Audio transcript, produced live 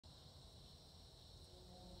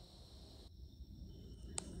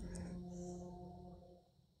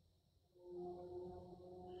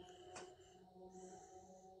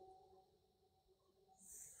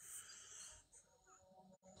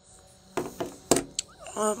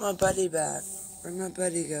I want my buddy back. Where'd my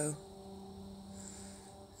buddy go?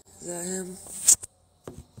 Is that him?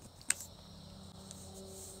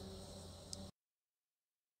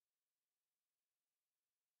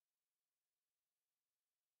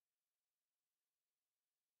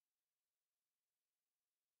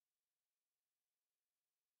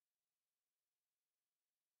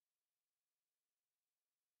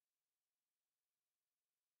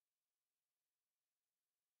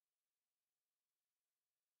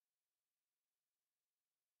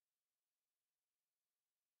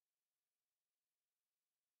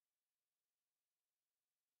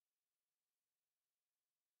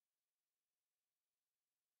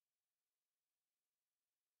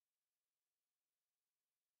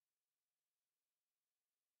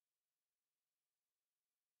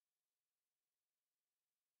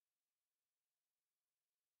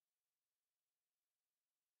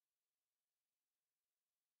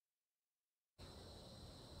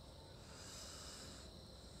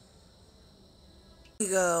 Here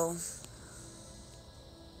you go.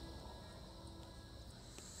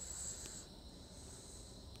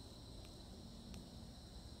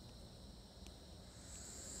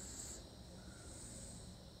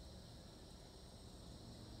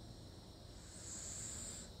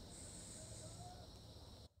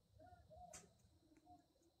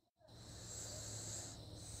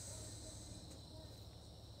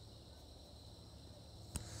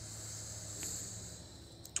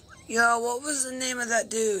 Yo, what was the name of that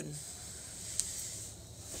dude?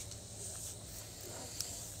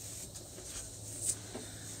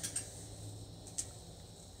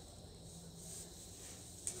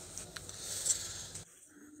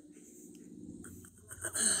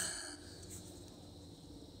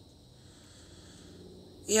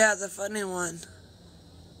 Yeah, the funny one.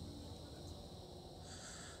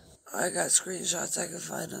 I got screenshots, I can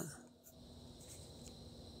find them.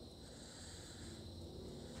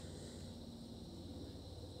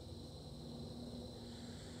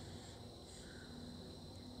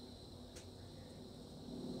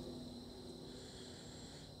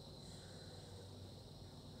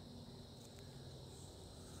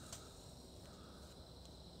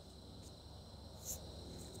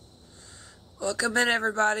 Welcome in,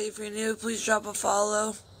 everybody. If you're new, please drop a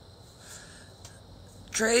follow.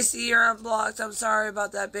 Tracy, you're unblocked. I'm sorry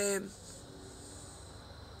about that, babe.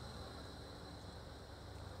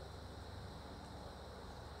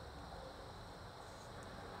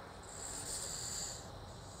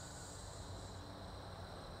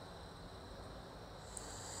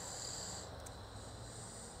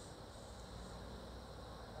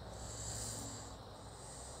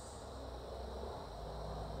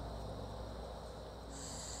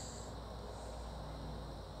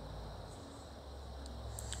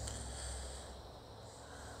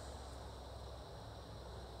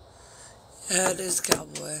 Yeah, it is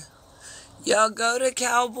Cowboy. Y'all go to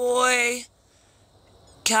Cowboy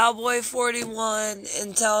 41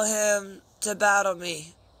 and tell him to battle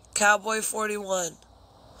me. Cowboy 41.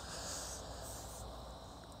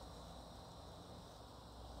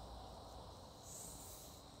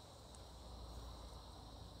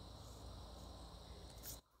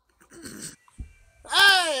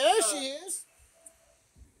 Hey, there she is.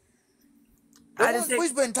 The one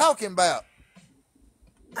we've been talking about.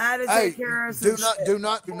 I had to take care of some shit. do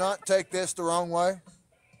not take this the wrong way.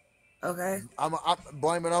 Okay. I'm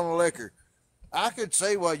blaming on the liquor. I could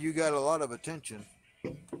see why you got a lot of attention.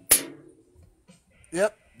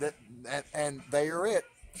 Yep, and there it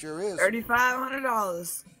sure is.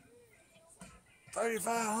 $3,500.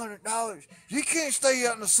 $3,500. You can't stay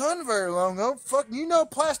out in the sun very long, though. Fucking, you know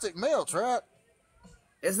plastic melts, right?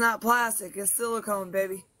 It's not plastic. It's silicone,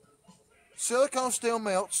 baby. Silicone still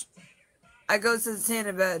melts. I go to the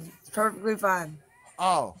tanning bed. It's perfectly fine.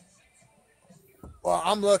 Oh. Well,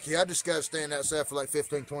 I'm lucky. I just got to stand outside for like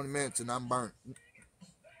 15, 20 minutes and I'm burnt.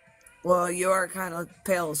 Well, you are kind of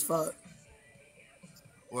pale as fuck.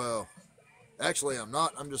 Well, actually, I'm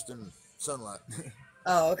not. I'm just in sunlight.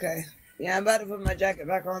 Oh, okay. Yeah, I'm about to put my jacket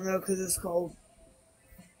back on, though, because it's cold.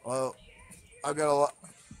 Well, I got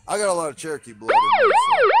a lot of Cherokee blood in me.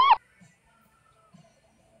 So.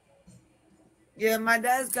 Yeah,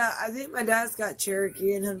 I think my dad's got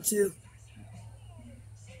Cherokee in him, too.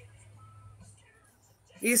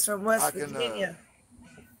 He's from West Virginia.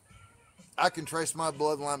 I can trace my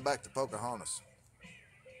bloodline back to Pocahontas.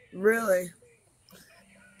 Really?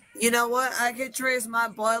 You know what? I could trace my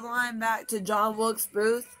bloodline back to John Wilkes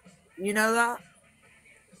Booth. You know that?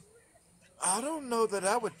 I don't know that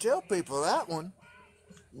I would tell people that one.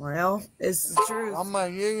 Well, it's the truth. I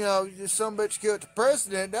mean, you know, some bitch killed the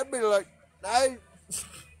president. That'd be like, hey.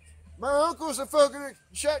 My uncle's a fucking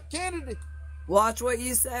shot Kennedy. Watch what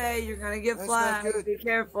you say. You're gonna get That's not flagged. good. Be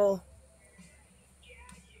careful.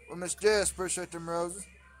 Well, Miss Jess, appreciate them roses.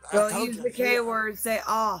 I Don't told use you, the K word. Say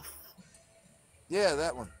off. Yeah,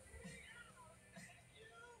 that one.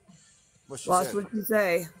 What she Watch said? what you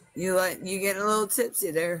say. You getting a little tipsy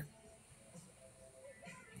there.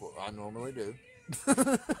 Well, I normally do.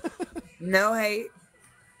 No hate.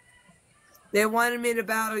 They wanted me to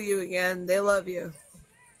battle you again. They love you.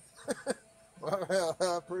 Well,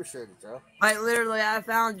 I appreciate it, y'all. Like literally, I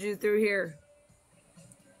found you through here.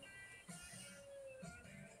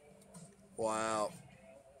 Wow.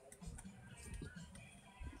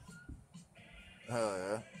 Hell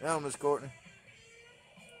yeah. Yeah, Miss Courtney.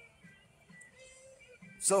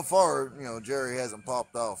 So far, you know, Jerry hasn't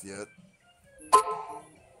popped off yet.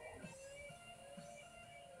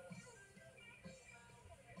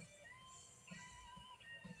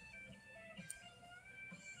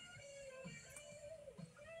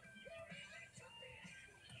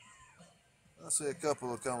 I see a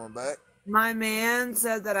couple are coming back. My man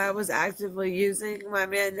said that I was actively using. My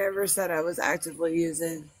man never said I was actively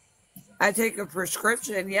using. I take a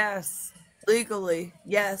prescription, yes. Legally,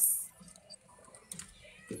 yes.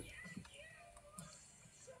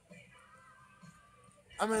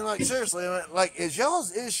 I mean, like, seriously, I mean, like, is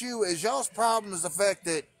y'all's problem is the fact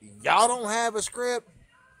that y'all don't have a script?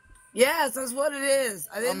 Yes, that's what it is.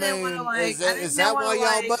 I I didn't mean, want to like. is that why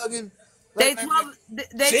y'all bugging? They Like, 12.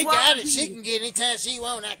 They she 12 got it. apiece. She can get anytime she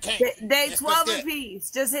want. I can't. They That's 12 fucked up. apiece.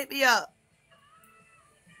 Just hit me up.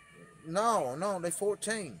 No, they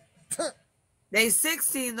 14. They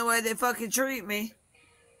 16 the way they fucking treat me.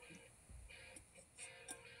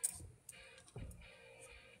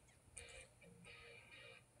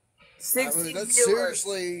 I 16 mean, that's viewers.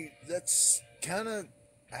 seriously, that's kind of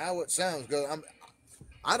how it sounds.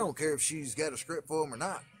 I don't care if she's got a script for him or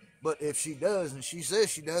not. But if she does, and she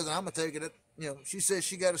says she does, and I'm going to take it, you know, she says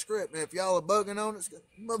she got a script. And if y'all are bugging on it,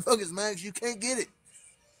 motherfuckers, Max, you can't get it.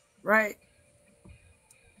 Right.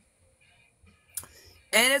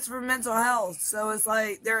 And it's for mental health. So it's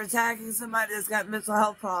like they're attacking somebody that's got mental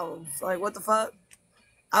health problems. Like, what the fuck?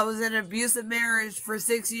 I was in an abusive marriage for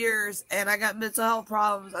 6 years and I got mental health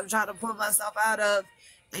problems I'm trying to pull myself out of,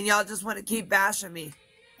 and y'all just want to keep bashing me.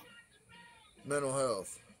 Mental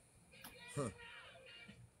health. Huh.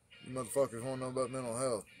 You motherfuckers want to know about mental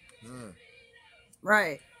health.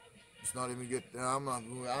 Right. It's not even good.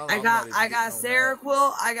 I got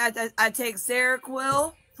Seroquel. I take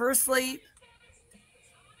Seroquel for sleep.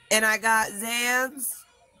 And I got Zans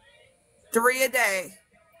 3 a day.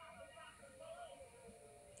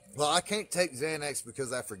 Well, I can't take Xanax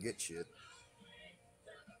because I forget shit.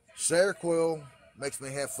 Seroquel makes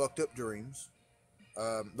me have fucked up dreams.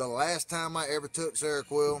 The last time I ever took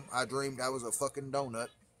Seroquel, I dreamed I was a fucking donut.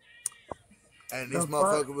 And this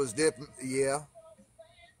motherfucker was dipping, yeah.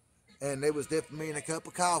 And they was dipping me in a cup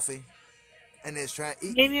of coffee. And it's trying to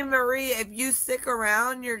eat me. Amy Marie, if you stick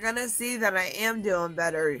around, you're going to see that I am doing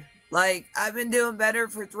better. Like, I've been doing better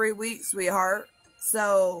for 3 weeks, sweetheart.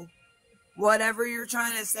 So, whatever you're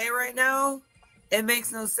trying to say right now, it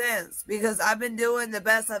makes no sense. Because I've been doing the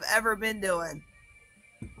best I've ever been doing.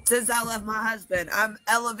 Since I left my husband, I'm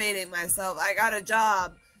elevating myself. I got a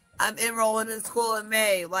job. I'm enrolling in school in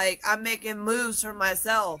May. Like, I'm making moves for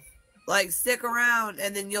myself. Like, stick around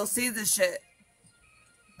and then you'll see the shit.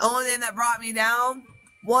 Only thing that brought me down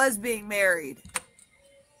was being married.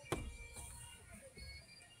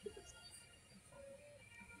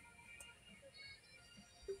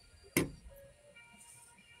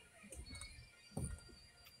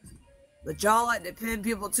 But y'all like to pin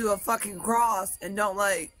people to a fucking cross and don't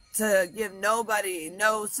like to give nobody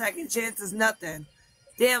no second chances, nothing.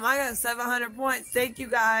 Damn, I got 700 points. Thank you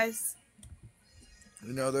guys.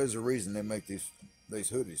 You know, there's a reason they make these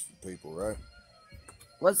hoodies for people, right?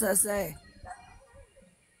 What's that say?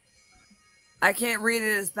 I can't read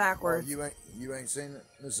it. It's backwards. You ain't seen it?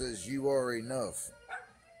 It says you are enough.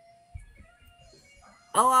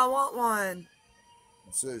 Oh, I want one.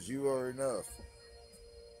 It says you are enough.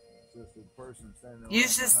 It says the person standing You around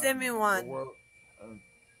should behind send me the one. world,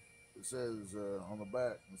 it says on the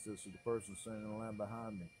back, it says to the person standing in the line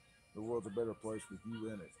behind me, the world's a better place with you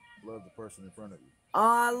in it. Love the person in front of you. Oh,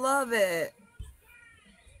 I love it.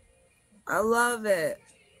 I love it.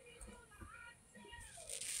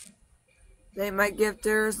 Thank my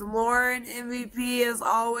gifters. Lauren, MVP as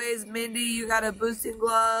always. Mindy, you got a boosting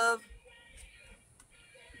glove.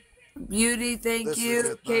 Beauty, thank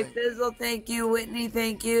you. Kate Fizzle, thank you. Whitney,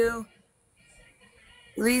 thank you.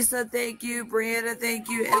 Lisa, thank you. Brianna, thank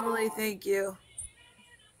you. Emily, thank you.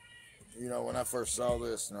 You know, when I first saw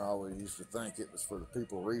this, and I always used to think it was for the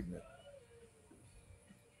people reading it.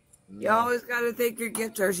 You always got to thank your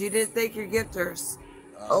gifters. You didn't thank your gifters.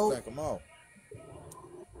 I thank them all.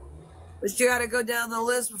 But you got to go down the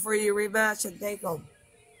list before you rematch and thank them.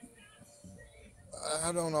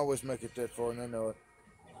 I don't always make it that far, and they know it.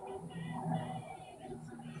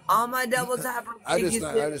 All my double tappers. I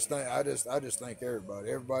just thank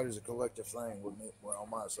everybody. Everybody's a collective thing with me. Well, on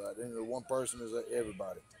my side, and the one person is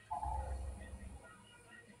everybody.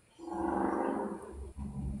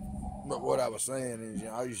 But what I was saying is, you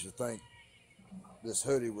know, I used to think this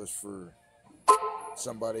hoodie was for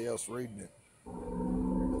somebody else reading it.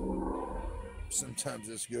 Sometimes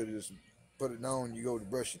it's good to just put it on. You go to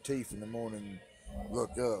brush your teeth in the morning,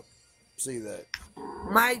 look up, see that.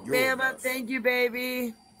 Mike Bama, thank you,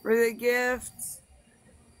 baby, for the gifts.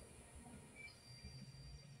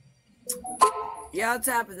 Y'all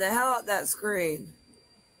tapping the hell out that screen.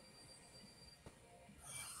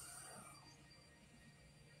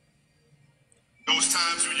 Those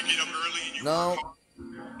times when you get up early and you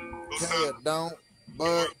don't.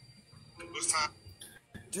 But those times.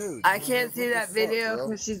 Dude, I can't see that video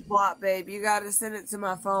because she's blocked, babe. You gotta send it to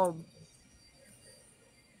my phone.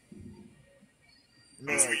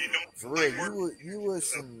 No, for real, you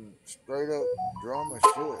was some straight up drama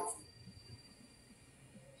shit.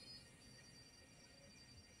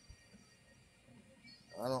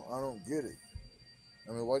 I don't get it.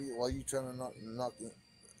 I mean, why you trying to knock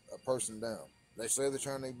a person down? They say they're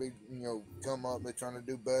trying to be, you know, come up. They're trying to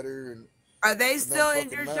do better. And are they still in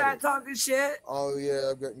your chat talking shit? Oh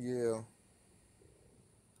yeah, yeah.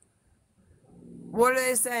 What are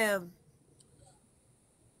they saying?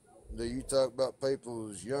 Do you talk about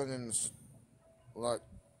people's youngins like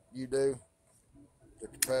you do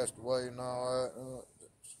that passed away and all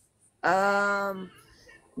that?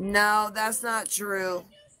 No, that's not true.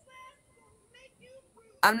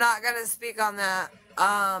 I'm not gonna speak on that.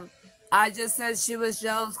 I just said she was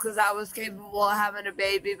jealous because I was capable of having a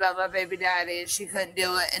baby by my baby daddy and she couldn't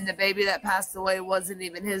do it. And the baby that passed away wasn't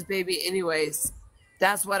even his baby anyways.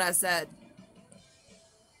 That's what I said.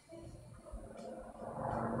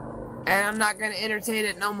 And I'm not going to entertain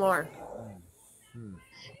it no more.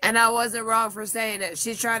 And I wasn't wrong for saying it.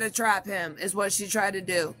 She tried to trap him is what she tried to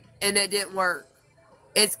do. And it didn't work.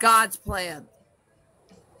 It's God's plan.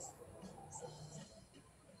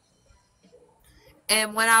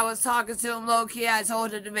 And when I was talking to him low-key, I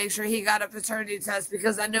told him to make sure he got a paternity test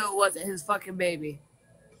because I knew it wasn't his fucking baby.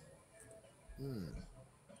 And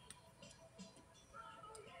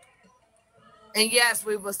yes,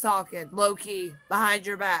 we was talking low-key, behind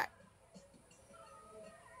your back.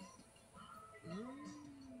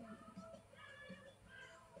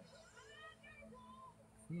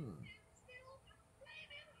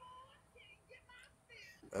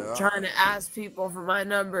 I'm trying to ask people for my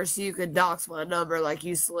number so you can dox my number like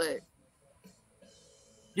you slick.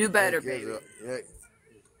 Do better, baby.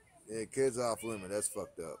 Yeah, kids off limit. That's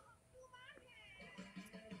fucked up.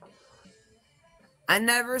 I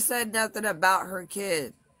never said nothing about her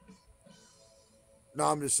kid. No,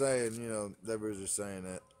 I'm just saying, you know, they were just saying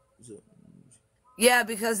that. Yeah,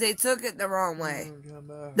 because they took it the wrong way.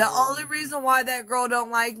 The only reason why that girl don't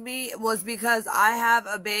like me was because I have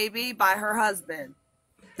a baby by her husband.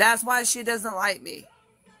 That's why she doesn't like me.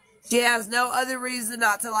 She has no other reason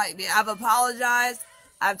not to like me. I've apologized.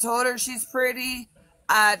 I've told her she's pretty.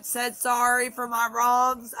 I've said sorry for my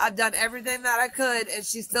wrongs. I've done everything that I could, and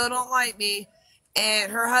she still don't like me.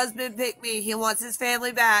 And her husband picked me. He wants his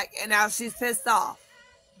family back, and now she's pissed off.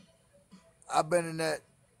 I've been in that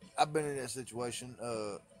situation.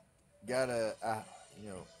 Got an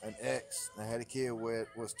ex I had a kid with,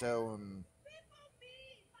 was telling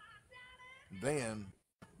then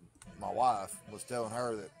my wife was telling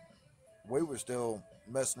her that we were still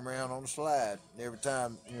messing around on the slide. Every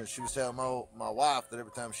time, you know, she was telling my wife that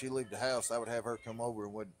every time she leave the house, I would have her come over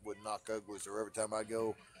and would knock uglies, or every time I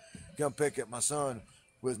go come pick up my son,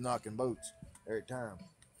 was knocking boots every time.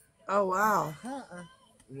 Oh wow.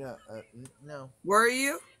 Yeah, no. Were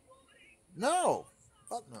you? No.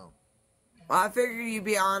 Fuck no. Well, I figured you'd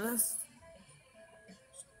be honest.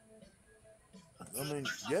 I mean,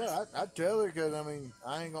 yeah, I tell her because, I mean,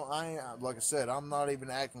 like I said, I'm not even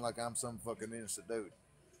acting like I'm some fucking innocent dude.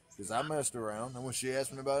 Because I messed around, and when she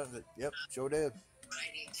asked me about it, I said, yep, sure did.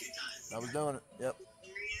 I was doing it, yep.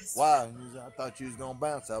 Why? I thought you was going to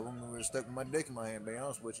bounce. I wouldn't have stuck with my dick in my hand, to be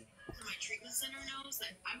honest with you. My treatment center knows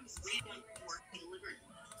that I was waiting on work delivered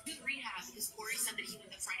to the rehab because Corey said that he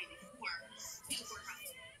went the Friday before to the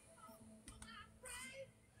courthouse.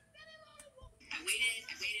 I waited,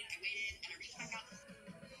 and I reached back out.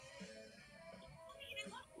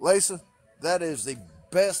 Lisa, That is the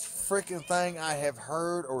best freaking thing I have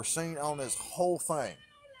heard or seen on this whole thing.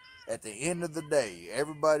 At the end of the day,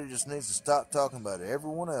 everybody just needs to stop talking about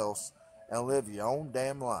everyone else and live your own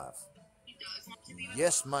damn life. He does want to be with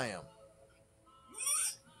Yes, ma'am.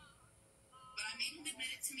 But I made him admit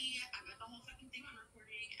it to me. I got the whole fucking thing on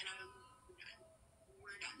recording, and we're done.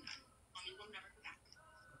 We're done. We'll never go back.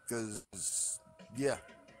 Because, yeah.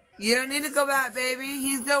 You don't need to go back, baby.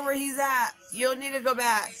 He's good where he's at. You don't need to go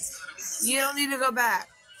back. You don't need to go back.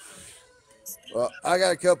 Well, I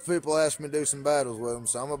got a couple people ask me to do some battles with them,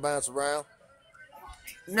 so I'm going to bounce around.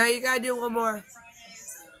 No, you gotta do one more.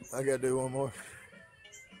 I got to do one more.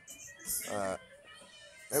 Alright.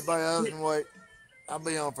 Everybody else can wait. I'll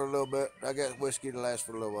be on for a little bit. I got whiskey to last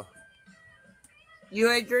for a little while.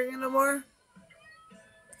 You ain't drinking no more?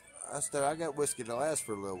 I got whiskey to last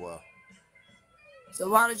for a little while. So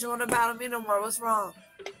why don't you want to battle me no more? What's wrong?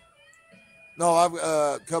 No, I've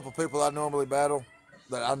a couple people I normally battle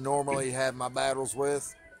that I normally have my battles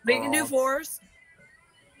with. We can do fours.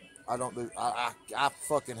 I don't do. I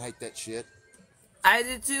fucking hate that shit. I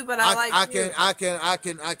do too, but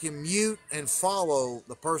I can mute and follow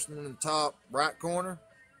the person in the top right corner.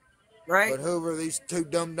 Right. But whoever these two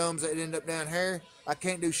dum-dums that end up down here, I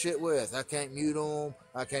can't do shit with. I can't mute them.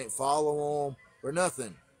 I can't follow them or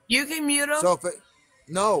nothing. You can mute them. So if it,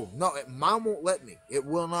 no, mine won't let me. It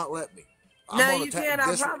will not let me. No, you can. I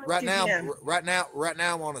promise right you now, can. right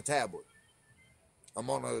now, I'm on a tablet. I'm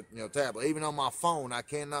on a tablet. Even on my phone, I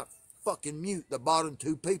cannot fucking mute the bottom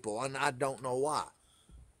two people, and I don't know why.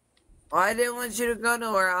 Well, I didn't want you to go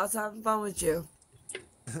nowhere. I was having fun with you.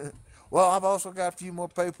 Well, I've also got a few more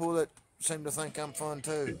people that seem to think I'm fun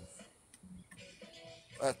too.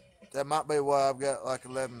 That might be why I've got like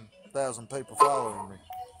 11,000 people following me.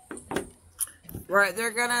 Right,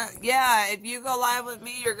 they're gonna, yeah, if you go live with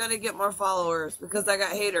me, you're gonna get more followers because I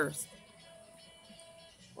got haters.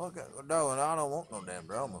 Well, darling, I don't want no damn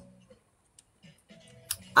drama.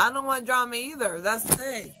 I don't want drama either. That's the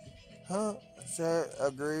thing. Huh? Sir,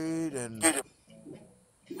 agreed. And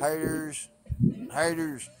haters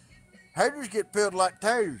get peeled like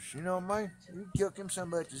taters. You know what I mean? You cook them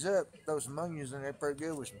some bitches up, throw some onions in there pretty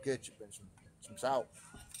good with some ketchup and some salt.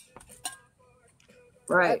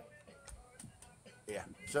 Right. Yeah,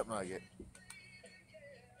 something like it.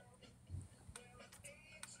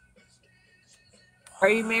 Are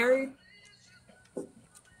you married?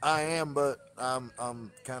 I am, but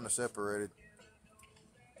I'm kind of separated.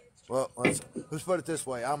 Well, let's put it this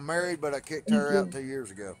way. I'm married, but I kicked her out 2 years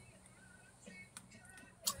ago.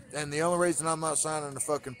 And the only reason I'm not signing the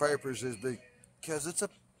fucking papers is because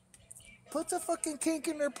puts a fucking kink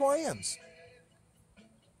in their plans.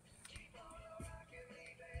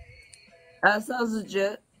 That sounds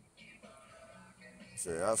legit. See,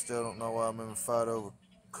 I still don't know why I'm in a fight over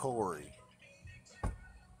Corey.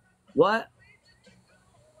 What?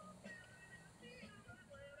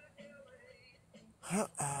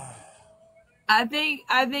 I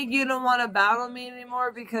think you don't want to battle me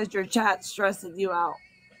anymore because your chat's stressing you out.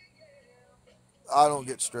 I don't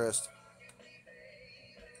get stressed.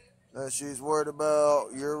 She's worried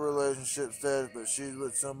about your relationship status, but she's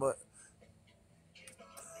with somebody.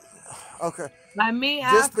 Okay. By me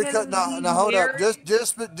just asking because him no, hold up. Just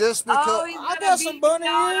because oh, he's I got some bunny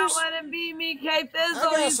ears. Don't let him beat me, K-Fizzle.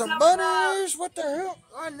 I got some bunny ears. What the hell?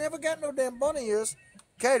 I never got no damn bunny ears.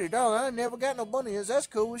 Katie, dog, I never got no bunny ears. That's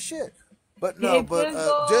cool as shit. But no,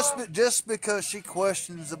 just because she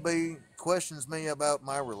questions me about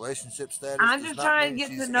my relationship status. I'm just trying to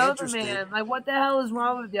get to know the man. Like, what the hell is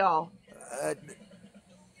wrong with y'all?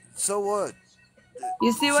 So what?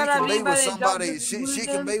 You see what I mean by somebody? She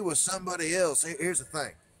can be with somebody else. Here's the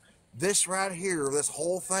thing. This right here, this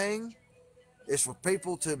whole thing, is for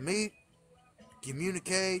people to meet,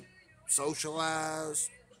 communicate,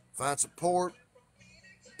 socialize, find support,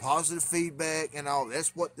 positive feedback, and all.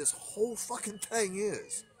 That's what this whole fucking thing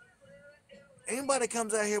is. Anybody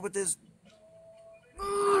comes out here with this,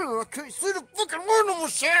 I can't see the fucking word on my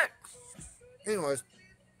shit. Anyways,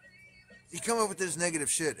 you come up with this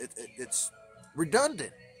negative shit. It's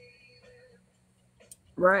redundant.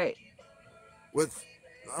 Right.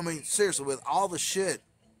 Seriously, with all the shit,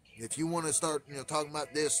 if you want to start, talking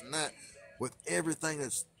about this and that, with everything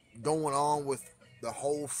that's going on with the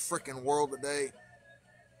whole freaking world today,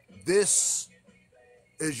 this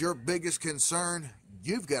is your biggest concern,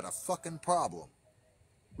 you've got a fucking problem.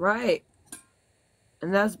 Right.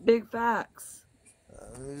 And that's big facts.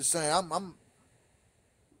 I'm just saying, I'm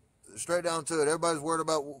straight down to it. Everybody's worried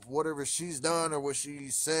about whatever she's done or what she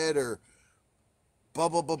said or blah,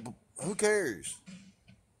 blah, blah, blah. Who cares?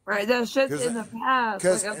 Right, that shit's 'Cause- in the past.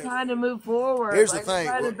 'cause- Like, I'm trying to move forward. Here's the like, thing.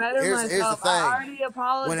 I'm trying to better Here's the myself. thing. I already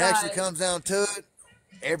apologized. When it actually comes down to it,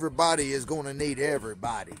 everybody is going to need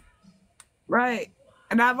everybody. Right.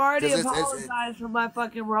 And I've already 'Cause apologized for my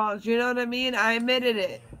fucking wrongs. You know what I mean? I admitted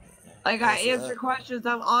it. Like, I answer questions.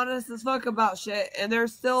 I'm honest as fuck about shit. And they're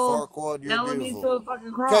still Farquaad, you're nailing me to beautiful. a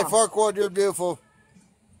fucking cross. Okay, Farquaad, you're beautiful.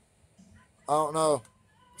 I don't know.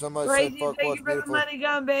 Somebody Crazy, said thank you Farquaad's for the beautiful. money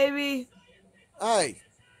gun, baby. Hey,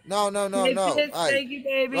 no. Hey, Hey, Fitz, thank you,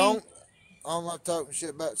 baby. I'm not talking shit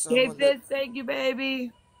about Hey, someone that, Fitz, thank you,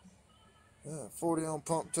 baby. 40 on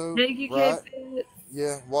pump two. Thank you, right? Fitz.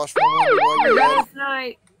 Yeah, wash my window while They're you're at gonna it.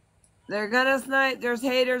 snipe. They're gonna snipe. There's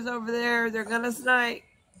haters over there. They're gonna snipe.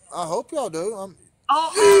 I hope y'all do.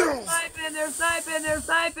 Oh, they're sniping. They're sniping. They're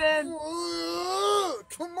sniping.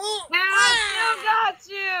 Come on. Man, I still got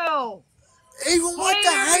you. Even with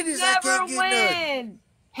the haters, I can't get none. win.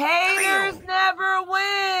 Haters never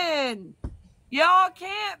win. Y'all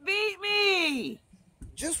can't beat me.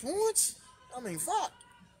 Just once? I mean, fuck.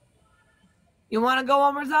 You want to go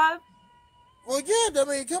one more time? Well, yeah, I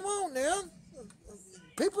mean, come on now.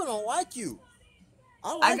 People don't like you.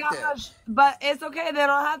 I like that. But it's okay. They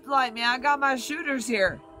don't have to like me. I got my shooters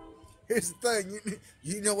here. Here's the thing.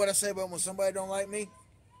 You know what I say about when somebody don't like me?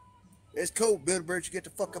 It's cool. Bill Birch, you get the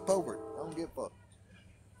fuck up over it. I don't give a fuck.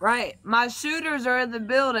 Right. My shooters are in the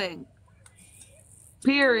building.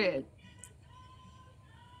 Period.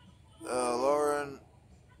 Lauren.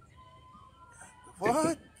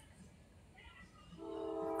 What?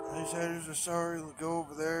 These haters are sorry. Go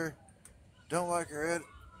over there. Don't like her head.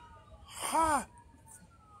 Ha!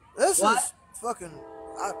 This is fucking.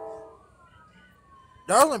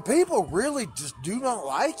 Darling, people really just do not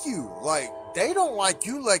like you. Like, they don't like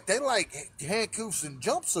you like they like handcuffs and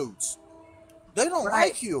jumpsuits. They don't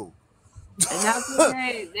like you. And that's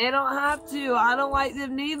okay. They don't have to. I don't like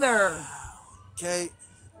them neither. Okay.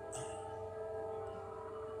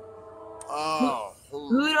 Oh.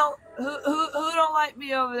 Who don't like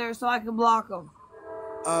me over there so I can block them?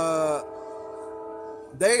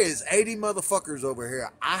 There is 80 motherfuckers over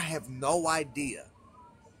here. I have no idea.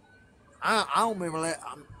 I don't remember that.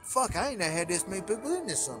 Fuck, I ain't never had this many people in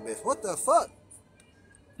this son bitch. What the fuck?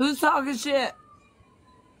 Who's talking shit?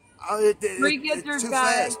 It's too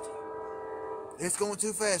fast. It's going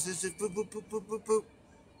too fast. It's just boop, boop, boop, boop, boop, boop.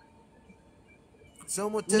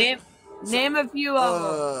 Someone name a few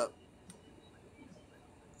of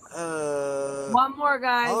them. One more,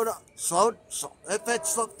 guys. Hold on. Slow.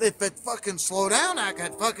 If it fucking slow down, I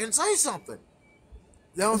could fucking say something.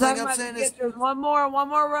 The only thing I'm saying is one more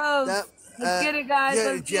rose. Let's get it, guys.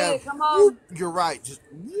 Let's get it. Come on. Whoop, you're right. Just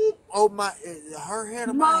whoop, my her head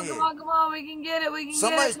on my head. Come on. We can get it. We can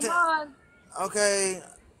get it. Come on. Okay.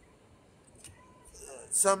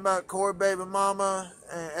 Something about Corey baby mama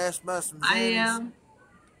and ask about some things. I am.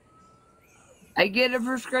 I get a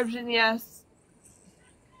prescription, yes.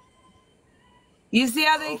 You see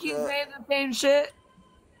how they keep saying the same shit?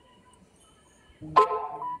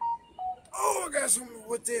 Oh, I got something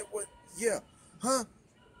with that. What? Yeah. Huh?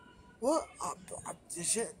 What?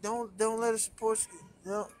 Don't let us support you.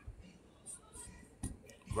 No.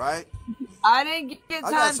 Right? I didn't get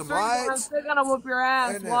time some to I'm still gonna whoop your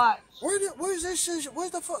ass. Watch. Where's this shit?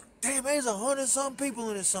 Where's the fuck? Damn, there's 100-some people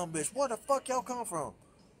in this some bitch. Where the fuck y'all come from?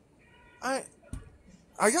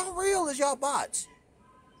 Are y'all real or is y'all bots?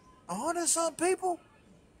 100-some people?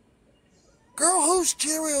 Girl, whose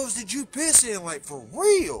Cheerios did you piss in? Like, for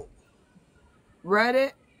real?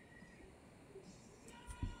 Reddit.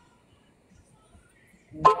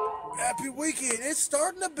 Happy weekend. It's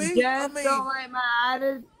starting to be. Yes, don't like my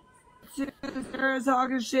attitude.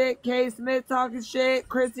 Talking shit. K. Smith talking shit.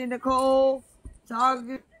 Christy Nicole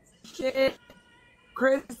talking shit.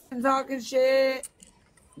 Kristen talking shit.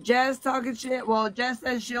 Jess talking shit. Well, Jess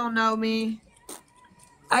says she'll know me.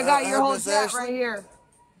 I got your whole chat right here.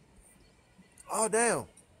 Oh, damn.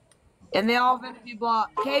 And they all finna be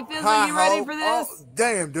blocked. K. Fizzle, you ready for this? Oh,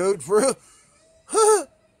 damn, dude. For real?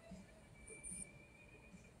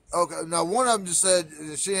 Okay, now one of them just said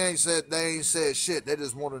they ain't said shit. They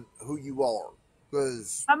just wanted who you are.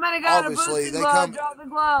 Because somebody got a boosting glove. Drop the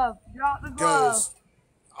glove. Drop the glove. Because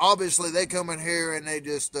obviously they come in here and they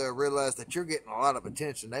just realize that you're getting a lot of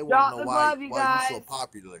attention. They want to know why you're so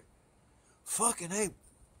popular. Fucking hey,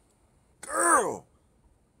 girl.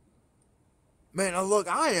 Man, look,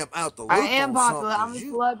 I am out the loop. I am popular. I'm a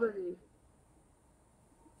celebrity.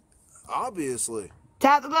 Obviously.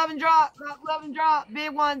 Tap the glove and drop. Tap the glove and drop.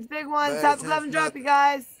 Big ones, big ones. Tap the glove and drop, you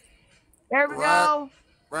guys. There we go.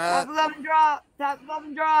 Tap the glove and drop. Tap the glove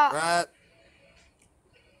and drop. Right.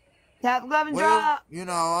 Tap the glove and drop. You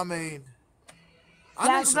know, I mean, I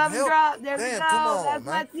Tap need the some glove and help. drop. There we Damn, go. come on, That's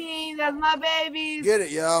my man. team. That's my babies. Get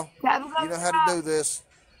it, y'all. Tap the glove You know and how drop. to do this.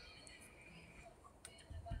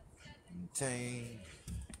 Team.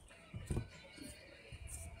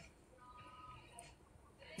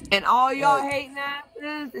 And all y'all Right. hating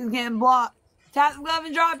asses is getting blocked. Tap the glove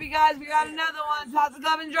and drop, you guys. We got another one. Tap the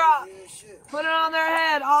glove and drop. Yeah, shit. Put it on their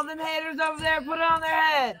head. All them haters over there, put it on their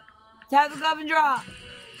head. Tap the glove and drop.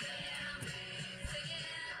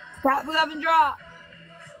 Tap the glove and drop.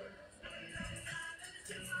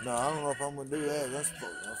 No, I don't know if I'm gonna do that. That's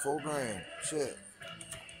 $4 grand. Shit.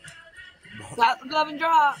 Tap the glove and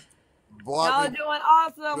drop. Block Y'all are me doing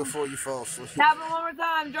awesome. before you fall asleep. Tap it one more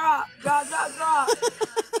time. Drop. Drop, drop, drop.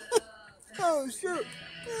 Oh shit!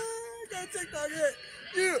 I got TikTok yet.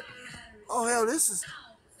 Yeah. Oh hell, this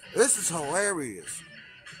is hilarious.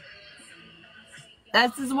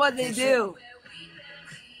 This is what they do.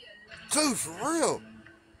 Dude, for real.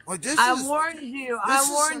 Like this I is warned you. this I is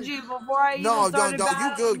warned some- you before I even No, started don't, you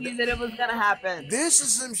battling good. you that it was gonna happen. This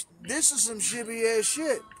is some shitty ass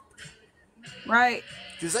shit. Right.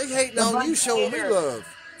 Cause they hating The on bunch you of showing me haters. love.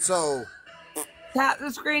 So Tap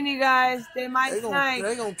the screen, you guys. They might they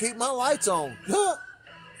snipe. gonna keep my lights on.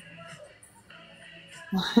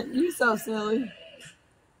 You so silly.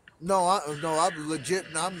 No, I'm legit.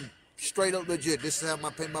 I'm straight up legit. This is how I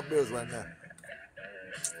pay my bills right now.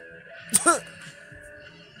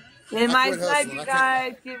 They I might quit snipe hustling. you I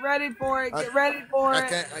guys. Get ready for it. Get ready for I it.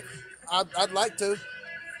 can't. I'd like to.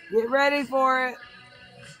 Get ready for it.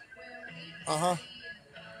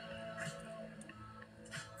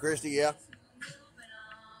 Christy, yeah.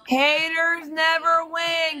 Haters never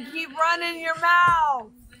win. Keep running your mouth.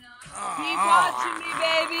 Keep watching me,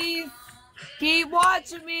 babies. Keep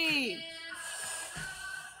watching me.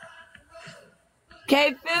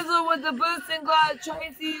 Okay, Fizzle with the boosting glove.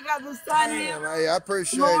 Tracy, you got the sun Damn, hammer. hey, I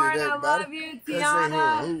appreciate Lauren, it, I everybody. love you. Let's see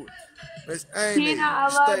Tiana. who. Miss Amy, Tina, I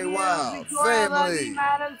love Stay you. Wild, Victoria, I love you. Family,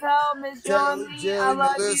 Madam Tell, Miss Kelly, Jolie, I Jelly,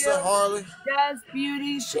 love Melissa, you. Harley, Jess,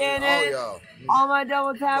 Beauty, all Shannon, y'all. all my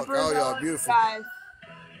double tappers, all y'all all you beautiful. guys.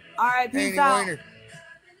 All right, peace Annie out. Weiner.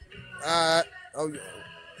 Alright. Oh, yeah.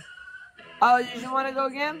 Oh, did you want to go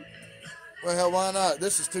again? Well, hell, why not?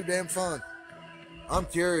 This is too damn fun. I'm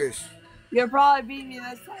curious. You'll probably beat me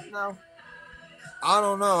this time, though. I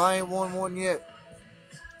don't know. I ain't won one yet.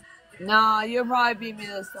 No, you'll probably beat me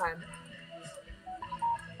this time.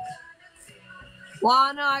 Well,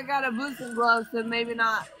 I know I got a boosting glove, so maybe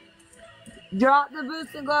not. Drop the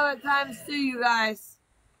boosting glove at ×2, you guys.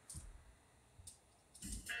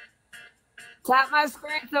 Tap my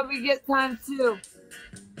screen so we get ×2.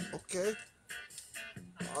 Okay.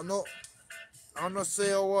 I'm not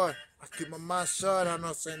say a word. I keep my mouth shut. I'm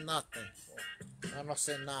not saying nothing. I'm not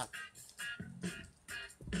saying nothing.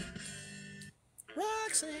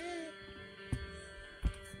 Roxanne.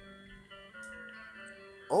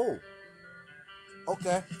 Oh.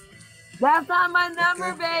 Okay. That's not my number,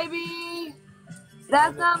 Okay. baby.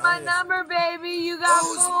 That's not my number, baby. You got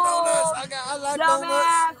Oh, some donuts. I like donuts.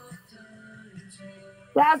 dumbass.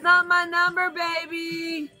 That's not my number,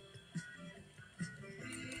 baby.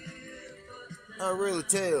 I really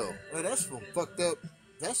tell. Hey, that's some fucked up.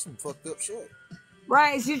 That's some fucked up shit.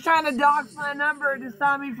 Right, she's trying to dox my number to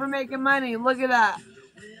stop me from making money. Look at that.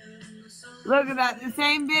 Look at that. The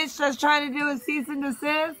same bitch that's trying to do a cease and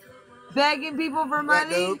desist, begging people for Right,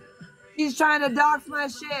 money, dude. she's trying to dox my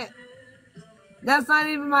shit. That's not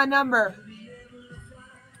even my number.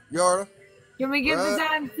 Yarda. Can we get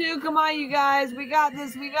the ×2? Come on, you guys. We got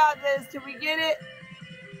this. We got this. Can we get it?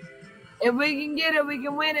 If we can get it, we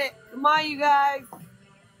can win it. Come on, you guys.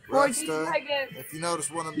 14 Rockstar. seconds. If you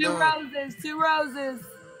notice what I'm 2 doing. roses. 2 roses.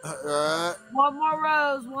 Alright. 1 more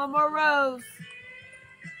rose. 1 more rose.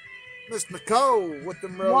 Miss Nicole with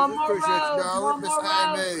them roses. 1 more Appreciate you, rose. darling. 1 Miss more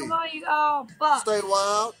rose. Amy. Come on, you. Oh, fuck. Stay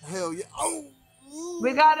wild. Hell yeah. Oh.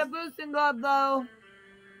 We got a boosting glove, though.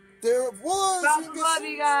 There it was. Drop the glove,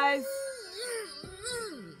 you guys.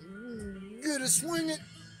 Good at swinging.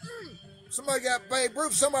 Somebody got Babe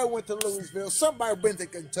Ruth. Somebody went to Louisville. Somebody went to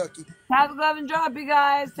Kentucky. Tap the glove and drop, you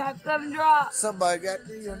guys. Tap the glove and drop. Somebody got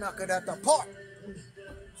you knocking out the park.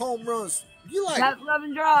 Home runs. You like Tap the glove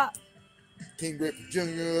and drop. King Griffin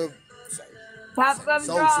Jr. Tap the glove and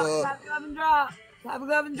drop. Tap the glove and drop. Tap the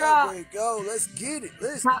glove and drop. There you go. Let's get it.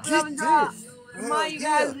 Let's Tap the glove and get drop. this. Come Hell on, you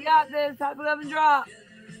guys. yeah. We got this. Tap the glove and drop.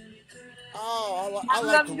 Oh, I Tap the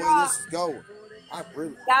like glove the and way drop. this is going. I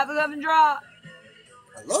really, Tap the glove and drop.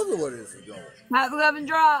 I love the way this is going. Tap the glove and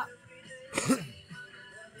drop.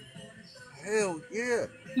 Hell yeah.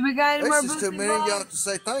 Do we got any more This is too boosting many of y'all gloves? to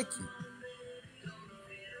say thank you.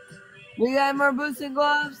 We got any more boosting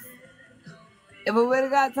gloves? If we would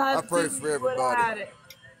have got I times pray 2, for we would have everybody. had it.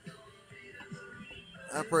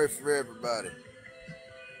 I pray for everybody.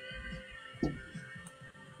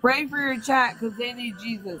 Pray for your chat because they need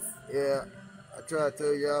Jesus. Yeah, I try to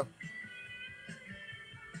tell y'all.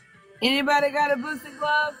 Anybody got a boosted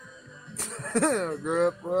glove? Grew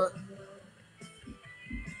up what?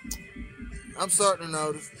 I'm starting to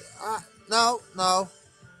notice. No.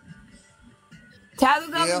 Taz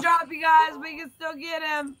doesn't Yeah. drop, you guys. We can still get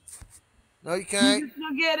him. No, you You can't. can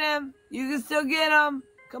still get him. You can still get him.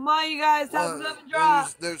 Come on, you guys. Taz Well, doesn't drop.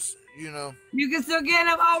 there's, you know. You can still get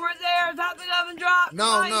him. Oh, we're there. Taz doesn't drop. No,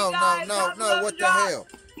 Come on, no, you guys. no. Taz What the drop. hell?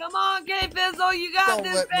 Come on, K-Fizzle. You got Don't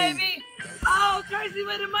this, let me- baby. Oh, Tracy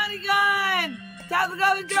with the money gun. Taz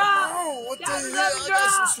doesn't drop. Oh, what the Taz hell? doesn't I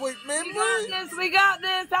got some drop. sweet We memories. got this. We got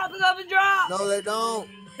this. Taz doesn't drop. No, they don't.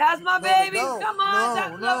 That's my No, they baby. don't. Come on,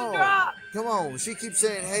 Taz doesn't drop. Come on. She keeps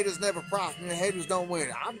saying haters never prosper and haters don't win.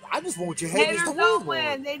 I just want your haters, Haters to don't win.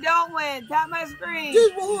 win. They don't win. Tap my screen.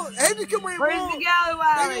 Just one. Haters can win Where's one. the Galloway?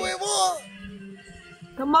 They can win one.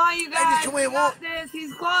 Come on, you guys. can We win got one. this.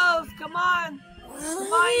 He's close. Come on. Come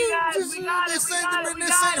on, you guys. Just, We got it. this We ain't, got it. We this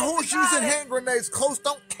got ain't it. We horseshoes got and it. hand grenades. Close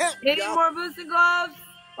don't count. Any y'all. more boosted gloves?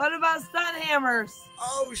 What about stun hammers?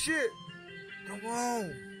 Oh shit! Come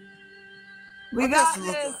on. We I got got some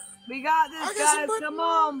look- this. We got I this, got some guys. money. Come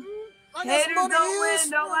on. I got Haters some money don't hills.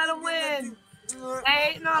 win. Don't let them win. They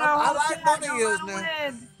hating on I our whole like chat. bunny Don't hills let now.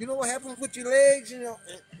 them win. You know what happens with your legs? You know,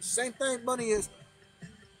 same thing. Bunny is.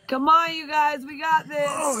 Come on, you guys. We got this.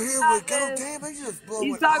 Oh, here got we go. this. Damn, they just blowing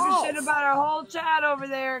He's talking off. shit about our whole chat over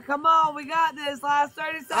there. Come on, we got this. Last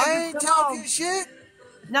 30 seconds. I ain't Come talking on. shit.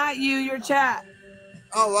 Not you, your chat.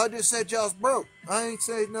 Oh, I just said y'all's broke. I ain't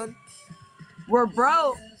saying nothing. We're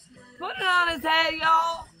broke. Put it on his head,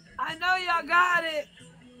 y'all. I know y'all got it.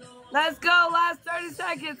 Let's go. Last 30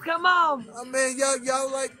 seconds. Come on. I mean,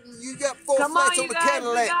 y'all like, you got 4 Come on, flats on you the guys. We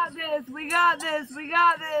Cadillac. got this. We got this. We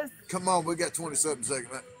got this. Come on, we got 27 seconds.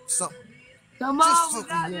 Something. Come Just on. We fucking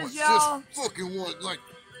got once. this, y'all. Just fucking once. Like,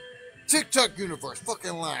 TikTok universe.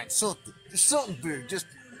 Fucking line. Something. Just something big. Just.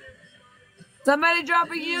 Somebody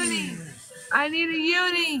drop a uni. I need a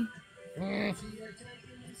uni.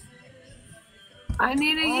 I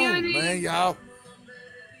need a uni. Man, y'all.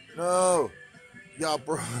 No. Y'all,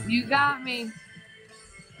 bro. You got me.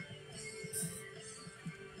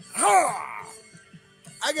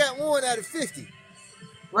 I got 1 out of 50.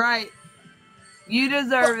 Right. You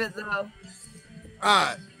deserve it, though. All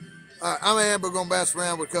right. I'm and Amber gonna bounce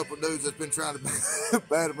around with a couple of dudes that's been trying to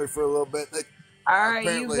battle me for a little bit. All right, you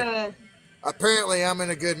Apparently- good. Apparently, I'm in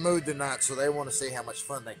a good mood tonight, so they want to see how much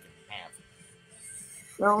fun they can have.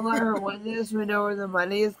 Don't let her win this. We know where the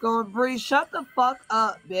money is going. Bree, shut the fuck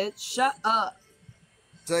up, bitch. Shut up.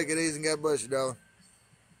 Take it easy and God bless you, darling.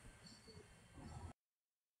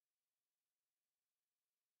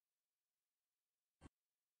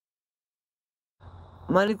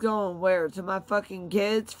 Money's going where? To my fucking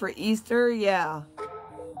kids for Easter? Yeah.